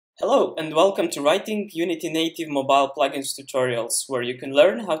Hello and welcome to Writing Unity Native Mobile Plugins tutorials, where you can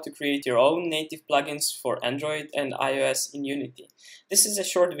learn how to create your own native plugins for Android and iOS in Unity. This is a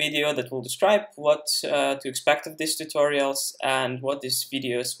short video that will describe what to expect of these tutorials and what these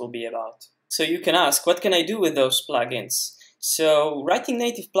videos will be about. So you can ask, what can I do with those plugins? So writing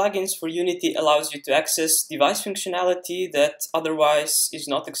native plugins for Unity allows you to access device functionality that otherwise is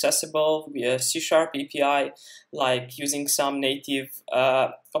not accessible via C# API, like using some native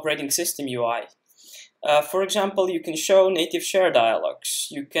operating system UI. For example, you can show native share dialogues,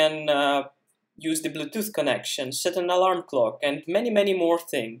 you can use the Bluetooth connection, set an alarm clock, and many more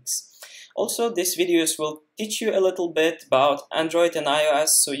things. Also, these videos will teach you a little bit about Android and iOS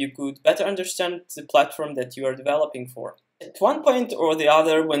so you could better understand the platform that you are developing for. At one point or the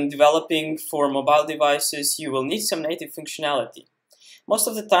other, when developing for mobile devices, you will need some native functionality. Most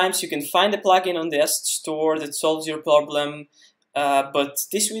of the times you can find a plugin on the asset store that solves your problem, but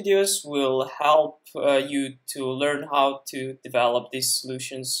these videos will help you to learn how to develop these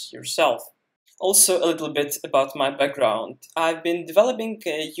solutions yourself. Also, a little bit about my background. I've been developing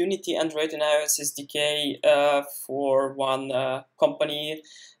a Unity Android and iOS SDK for one company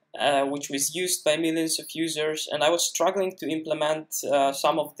which was used by millions of users, and I was struggling to implement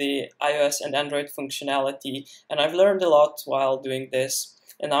some of the iOS and Android functionality, and I've learned a lot while doing this,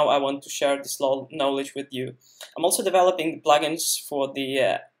 and now I want to share this knowledge with you. I'm also developing plugins for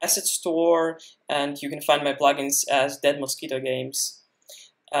the asset store, and you can find my plugins as Dead Mosquito Games.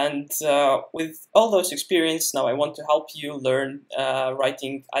 And with all those experience, now I want to help you learn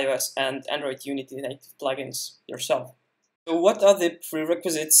writing iOS and Android Unity native plugins yourself. So what are the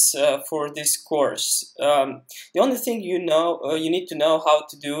prerequisites for this course? The only thing you need to know how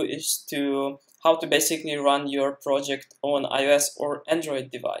to do is how to basically run your project on iOS or Android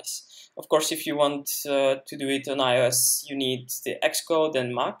device. Of course, if you want to do it on iOS, you need the Xcode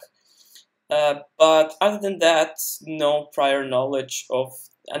and Mac. But other than that, no prior knowledge of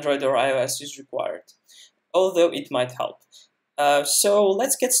Android or iOS is required, although it might help. So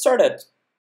let's get started.